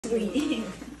sweet.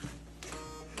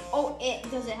 Oh,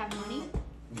 does it have money?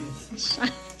 Shai.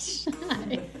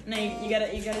 No, you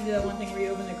gotta do that one thing where you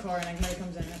open the car and like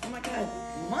comes in. Oh my god,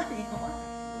 money!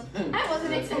 I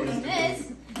wasn't expecting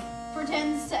this.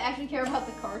 Pretends to actually care about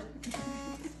the card.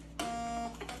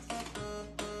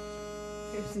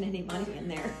 There isn't any money in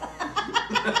there.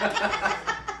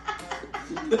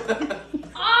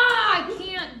 I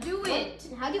can't do it.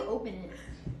 How do you open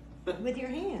it? With your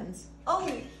hands. Oh.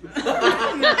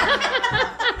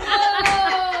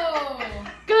 Oh!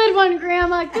 Good one,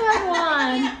 Grandma. Good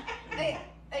one.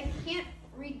 I can't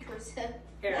read cursive.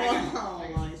 Here,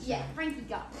 Oh, Yeah, Frankie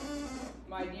got it.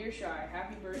 My dear Shai,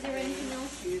 happy birthday there anything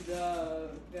else? to the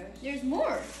best. There's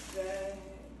more.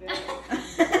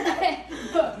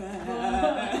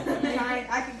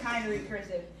 I can kind of read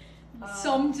cursive.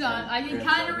 Sometimes I can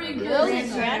kind of read Really,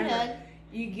 cursive. Granddad.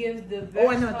 You give the best. Oh,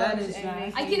 I know what that hugs is, and Shai.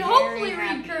 make I me can very hopefully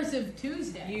happy. read cursive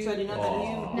Tuesday. So do you know what that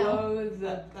is? No. Blow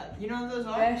the You know what those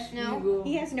are? best No. bugle.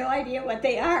 He has no idea what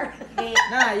they are.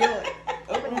 Nah, you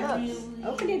open it up.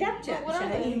 Open it up, What are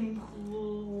Shai.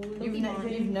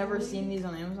 You've never seen these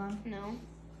on Amazon? No.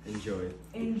 Enjoy.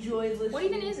 Enjoy listening. What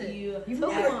even is it? to you. You've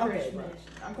Merry never. Okay, Christmas.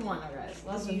 oh, come on, now, guys.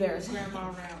 Love That's you, embarrassing. Grandma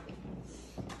Rowley.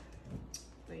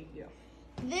 There you go.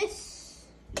 This.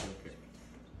 Okay.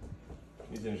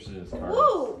 He's interested in his card.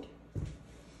 Whoa!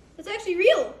 It's actually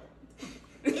real.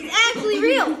 It's actually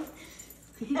real.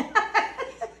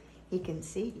 He can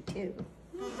see, too.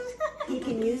 He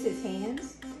can use his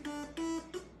hands.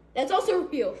 That's also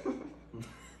real.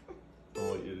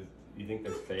 Oh, you think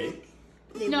they're fake?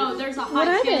 No, there's a What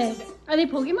high are chance they? of Are they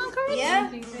Pokemon cards? Yeah.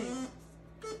 something fake.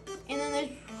 And then there's.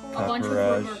 A bunch of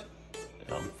Cockroach.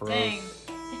 rumor. Froze. Dang.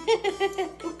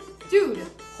 Dude,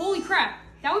 holy crap.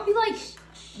 That would be like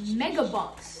mega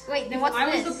bucks. Wait, then If what's I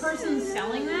this? was the person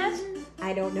selling that.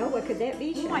 I don't know. What could that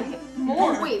be, Oh my Shai? god.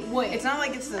 More. Wait. It's not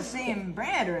like it's the same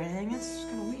brand or anything. It's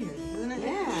kind of weird, isn't it?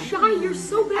 Yeah. Shai, you're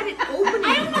so bad at opening.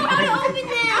 I don't know how to open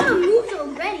that. I'm moves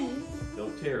already.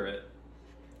 Don't tear it.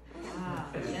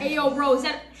 Hey, yo, bro, is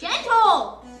that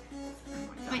Gentle.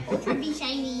 My Ultra B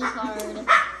Shiny card.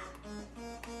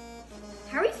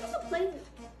 How are we supposed to play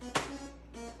this?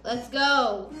 Let's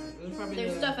go.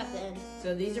 There's stuff at the end.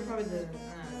 So these are probably the.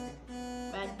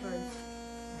 Bad cards.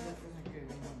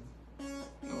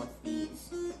 What's these?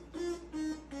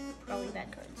 Probably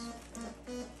bad cards.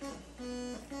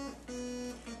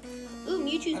 Ooh,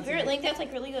 Mewtwo Spirit Link. That's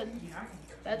like really good.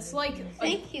 That's like.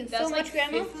 Thank you That's so like much,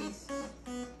 Grandma. 50s.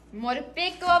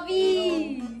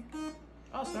 Morpeko.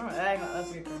 Oh, sorry.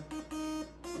 That's a good card.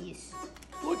 Yes.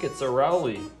 Look, it's a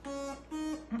Rowley.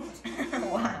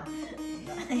 Wow.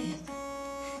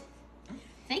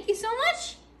 Thank you so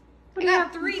much. What I do you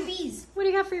got got? 3 Bs. What do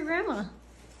you got for your grandma?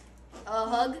 A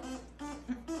hug.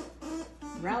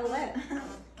 Rowlett.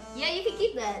 Yeah, you can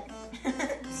keep that.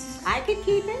 I could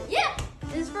keep it? Yeah,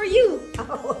 this is for you.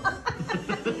 Oh.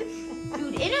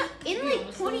 Dude, in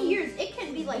like 20 years, it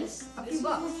can be like a few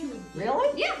bucks.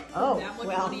 Really? Yeah. Oh, That much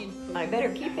well, money in I better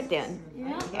keep it then.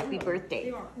 Yeah. Happy birthday.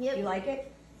 They are. You Yep. like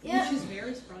it? Yeah. Which is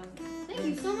very surprising. Thank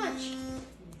you so much.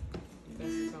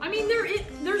 I mean, there's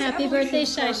Happy evolution birthday,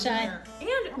 cards Shai in Shai. there.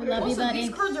 And We love you, also, buddy. these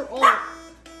cards are all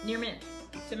near mint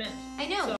to mint. I know.